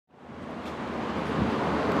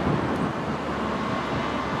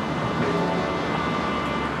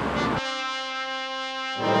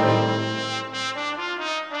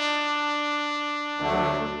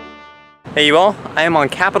Hey you all, I am on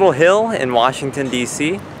Capitol Hill in Washington,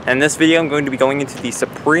 D.C. and in this video I'm going to be going into the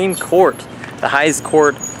Supreme Court, the highest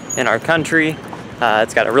court in our country.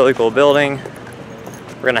 It's got a really cool building.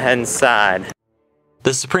 We're gonna head inside.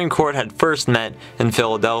 The Supreme Court had first met in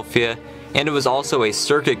Philadelphia, and it was also a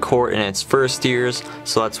circuit court in its first years,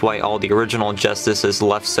 so that's why all the original justices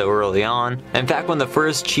left so early on. In fact, when the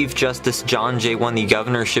first Chief Justice John Jay won the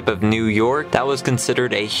governorship of New York, that was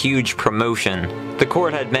considered a huge promotion. The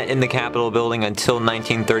court had met in the Capitol building until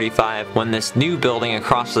 1935, when this new building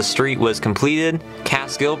across the street was completed.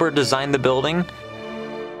 Cass Gilbert designed the building.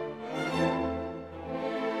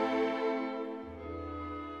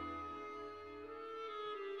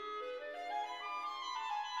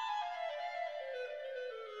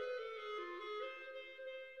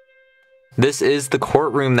 This is the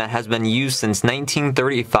courtroom that has been used since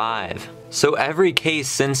 1935. So every case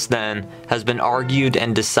since then has been argued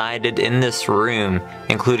and decided in this room,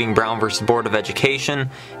 including Brown v. Board of Education,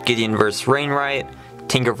 Gideon v. Wainwright,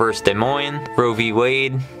 Tinker v. Des Moines, Roe v.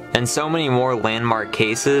 Wade, and so many more landmark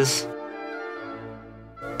cases.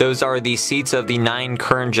 Those are the seats of the 9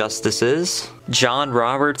 current justices: John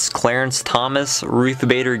Roberts, Clarence Thomas, Ruth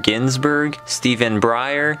Bader Ginsburg, Stephen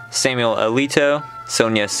Breyer, Samuel Alito,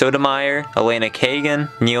 Sonia Sotomayor, Elena Kagan,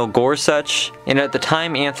 Neil Gorsuch, and at the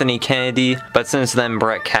time Anthony Kennedy, but since then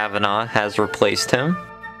Brett Kavanaugh has replaced him.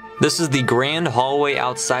 This is the grand hallway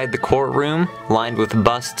outside the courtroom, lined with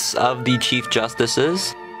busts of the Chief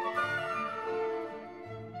Justices.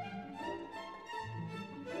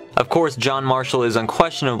 Of course, John Marshall is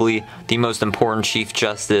unquestionably the most important Chief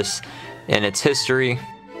Justice in its history.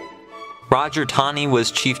 Roger Taney was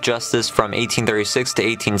Chief Justice from 1836 to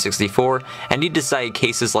 1864, and he decided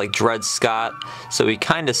cases like Dred Scott, so he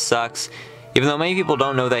kinda sucks, even though many people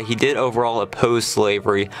don't know that he did overall oppose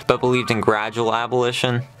slavery, but believed in gradual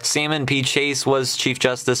abolition. Salmon P. Chase was Chief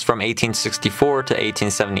Justice from 1864 to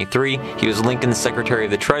 1873. He was Lincoln's Secretary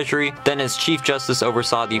of the Treasury. Then as Chief Justice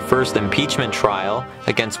oversaw the first impeachment trial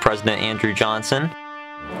against President Andrew Johnson.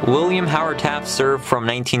 William Howard Taft served from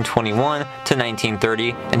 1921 to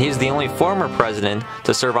 1930, and he's the only former president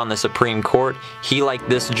to serve on the Supreme Court. He liked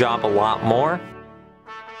this job a lot more.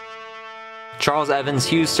 Charles Evans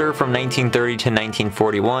Hughes served from 1930 to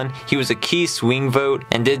 1941. He was a key swing vote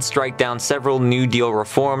and did strike down several New Deal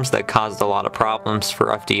reforms that caused a lot of problems for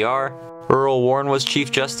FDR. Earl Warren was Chief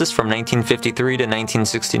Justice from 1953 to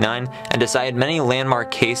 1969 and decided many landmark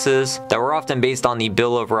cases that were often based on the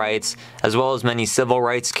Bill of Rights, as well as many civil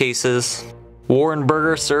rights cases. Warren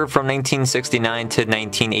Burger served from 1969 to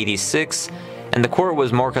 1986, and the court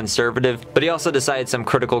was more conservative, but he also decided some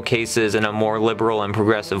critical cases in a more liberal and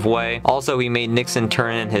progressive way. Also, he made Nixon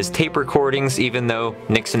turn in his tape recordings even though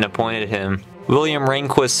Nixon appointed him. William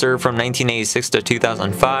Rehnquist served from 1986 to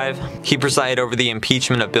 2005. He presided over the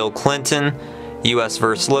impeachment of Bill Clinton, U.S. v.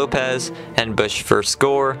 Lopez, and Bush v.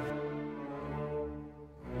 Gore.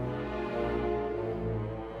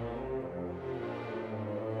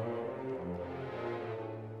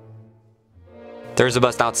 There's a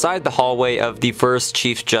bust outside the hallway of the first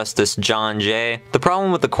Chief Justice John Jay. The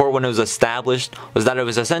problem with the court when it was established was that it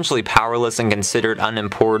was essentially powerless and considered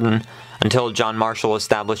unimportant until John Marshall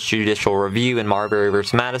established judicial review in Marbury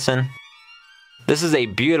v. Madison. This is a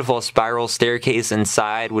beautiful spiral staircase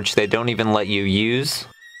inside which they don't even let you use.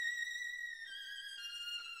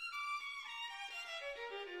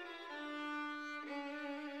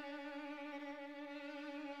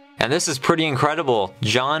 And this is pretty incredible.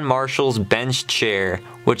 John Marshall's bench chair,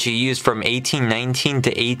 which he used from 1819 to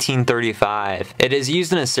 1835. It is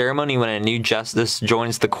used in a ceremony when a new justice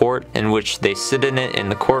joins the court, in which they sit in it in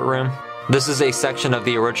the courtroom. This is a section of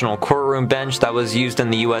the original courtroom bench that was used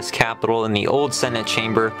in the U.S. Capitol in the old Senate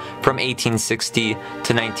chamber from 1860 to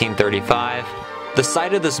 1935. The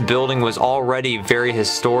site of this building was already very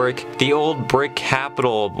historic. The old brick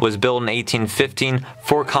Capitol was built in 1815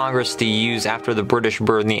 for Congress to use after the British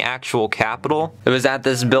burned the actual Capitol. It was at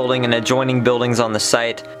this building and adjoining buildings on the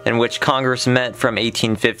site in which Congress met from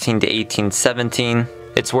 1815 to 1817.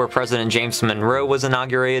 It's where President James Monroe was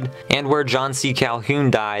inaugurated and where John C.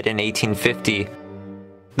 Calhoun died in 1850.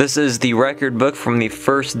 This is the record book from the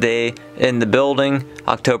first day in the building,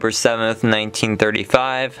 October 7th,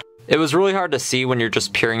 1935. It was really hard to see when you're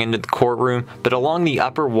just peering into the courtroom, but along the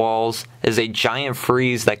upper walls is a giant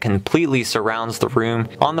frieze that completely surrounds the room.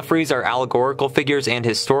 On the frieze are allegorical figures and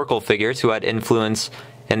historical figures who had influence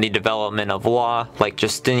in the development of law, like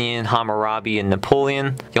Justinian, Hammurabi, and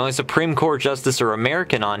Napoleon. The only Supreme Court justice or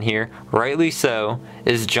American on here, rightly so,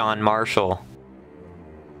 is John Marshall.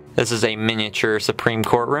 This is a miniature Supreme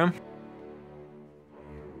Court room.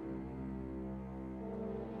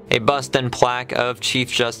 a bust and plaque of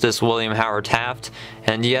Chief Justice William Howard Taft,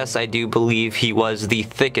 and yes, I do believe he was the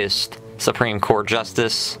thickest Supreme Court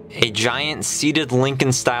Justice. A giant seated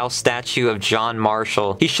Lincoln-style statue of John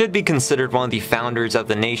Marshall. He should be considered one of the founders of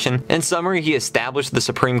the nation. In summary, he established the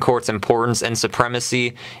Supreme Court's importance and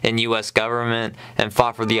supremacy in U.S. government and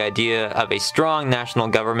fought for the idea of a strong national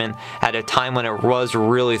government at a time when it was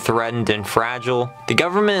really threatened and fragile. The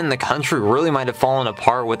government in the country really might have fallen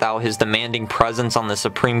apart without his demanding presence on the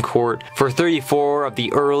Supreme Court for 34 of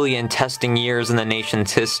the early and testing years in the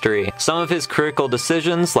nation's history. Some of his critical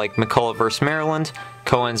decisions, like McCulloch v. Maryland,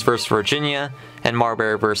 Cohens v. Virginia, and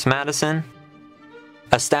Marbury v. Madison.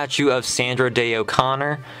 A statue of Sandra Day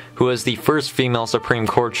O'Connor, who was the first female Supreme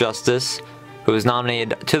Court Justice, who was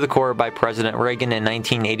nominated to the court by President Reagan in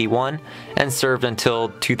 1981 and served until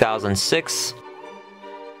 2006.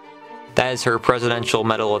 That is her Presidential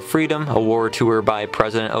Medal of Freedom, awarded to her by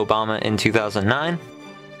President Obama in 2009.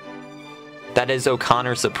 That is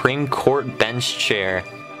O'Connor's Supreme Court bench chair.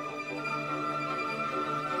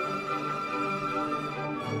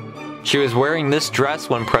 She was wearing this dress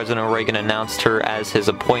when President Reagan announced her as his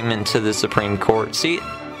appointment to the Supreme Court seat.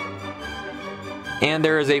 And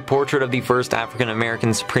there is a portrait of the first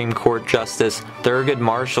African-American Supreme Court Justice, Thurgood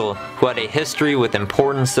Marshall, who had a history with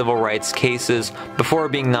important civil rights cases before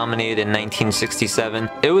being nominated in 1967.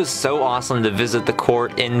 It was so awesome to visit the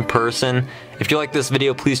court in person. If you like this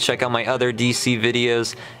video, please check out my other DC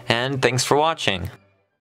videos, and thanks for watching.